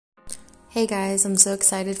Hey guys, I'm so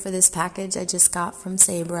excited for this package I just got from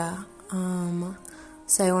Sabre.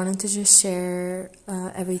 So I wanted to just share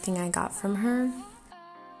everything I got from her.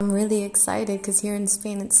 I'm really excited because here in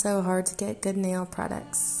Spain it's so hard to get good nail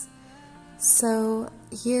products. So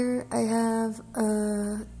here I have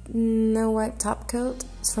a no wipe top coat.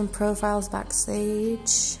 It's from Profiles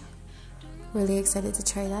Backstage. Really excited to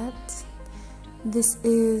try that. This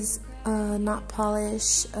is not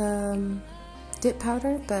polish dip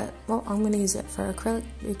powder, but well, I'm gonna use it for acrylic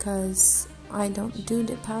because I don't do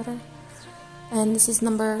dip powder. And this is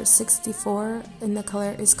number 64 and the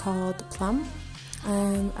color is called Plum.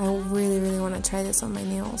 And I really want to try this on my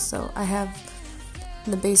nails, so I have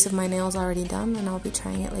the base of my nails already done and I'll be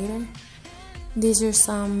trying it later. These are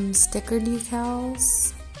some sticker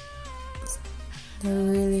decals. They're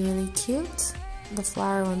really cute. The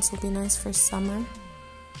flower ones will be nice for summer.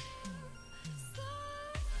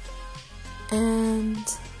 And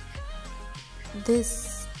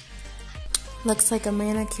this looks like a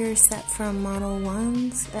manicure set from Model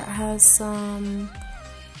 1s. It has some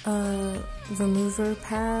remover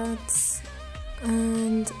pads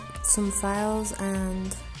and some files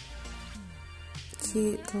and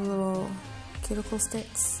cute little cuticle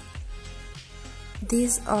sticks.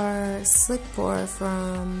 These are Slick Bore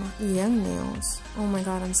from Young Nails. Oh my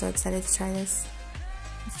god, I'm so excited to try this.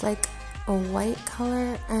 It's like a white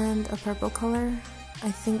color and a purple color.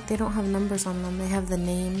 I think they don't have numbers on them, they have the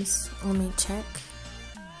names. Let me check.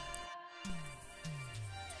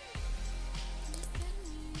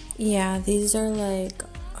 Yeah, these are like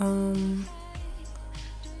a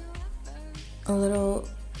little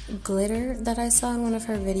glitter that I saw in one of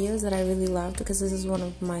her videos that I really loved because this is one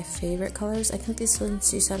of my favorite colors. I think this one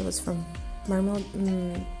she said was from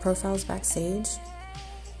Profiles Backstage.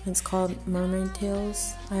 It's called Mermaid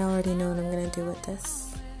Tails. I already know what I'm gonna do with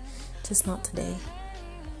this, just not today.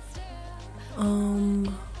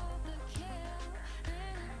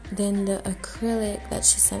 Then the acrylic that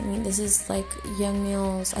she sent me, this is like Young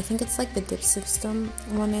Nails. I think it's like the dip system.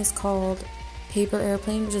 One is called Paper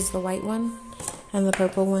Airplane, which is the white one, and the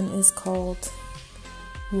purple one is called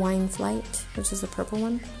Wine Flight, which is the purple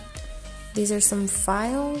one. These are some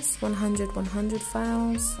files, 100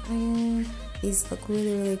 files. These look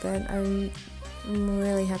really good. I'm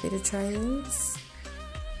really happy to try these.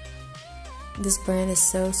 This brand is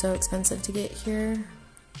so expensive to get here,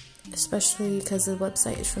 especially because the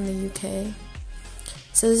website is from the UK.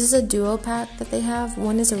 So this is a duo pack that they have.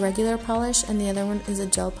 One is a regular polish and the other one is a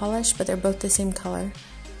gel polish, but they're both the same color.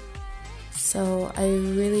 So I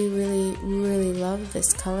really love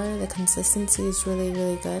this color. The consistency is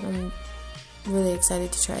really good. I'm really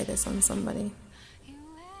excited to try this on somebody.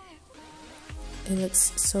 It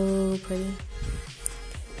looks so pretty.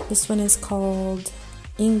 This one is called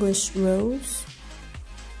English Rose,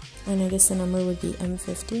 and I guess the number would be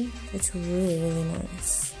M50. It's really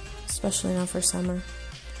nice, especially now for summer.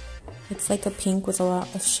 It's like a pink with a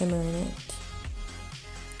lot of shimmer in it.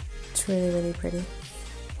 It's really pretty.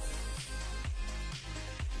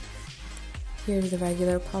 Here's the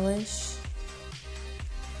regular polish.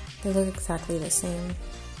 They look exactly the same.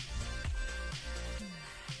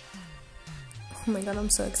 Oh my god, I'm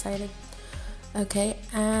so excited. Okay,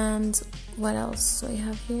 and what else do I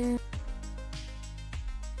have here?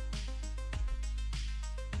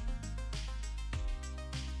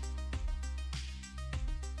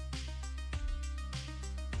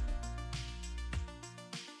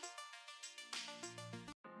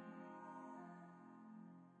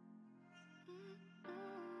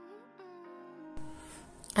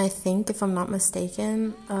 I think, if I'm not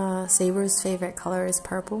mistaken, Sabre's favorite color is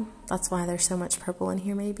purple. That's why there's so much purple in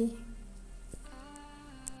here, maybe.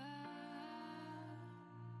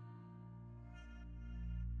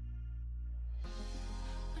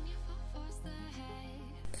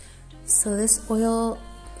 So this oil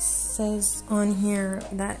says on here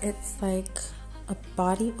that it's like a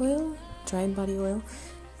body oil, dried body oil.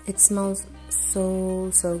 It smells so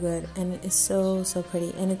good and it is so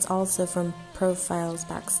pretty, and it's also from Profiles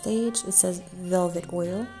Backstage. It says velvet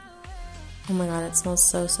oil. Oh my god, it smells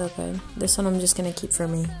so good. This one I'm just gonna keep for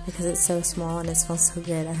me because it's so small and it smells so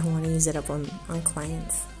good. I don't want to use it up on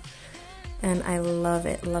clients. And I love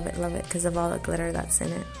it because of all the glitter that's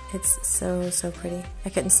in it. It's so pretty. I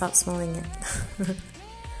couldn't stop smelling it.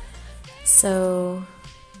 So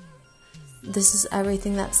this is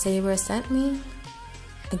everything that Sabre sent me.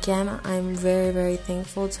 Again, I'm very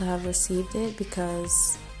thankful to have received it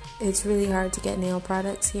because it's really hard to get nail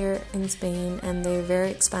products here in Spain and they're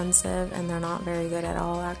very expensive and they're not very good at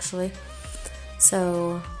all actually.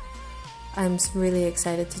 So I'm really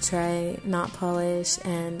excited to try Not Polish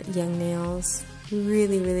and Young Nails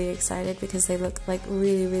really excited because they look like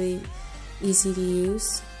really easy to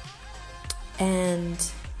use. And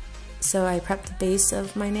so I prepped the base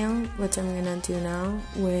of my nail, which I'm gonna do now,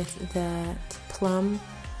 with that plum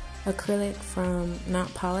acrylic from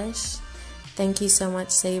Not Polish. Thank you so much,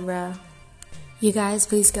 Sabre. You guys,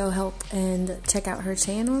 please go help and check out her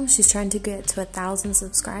channel. She's trying to get to 1,000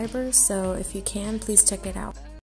 subscribers, so if you can, please check it out.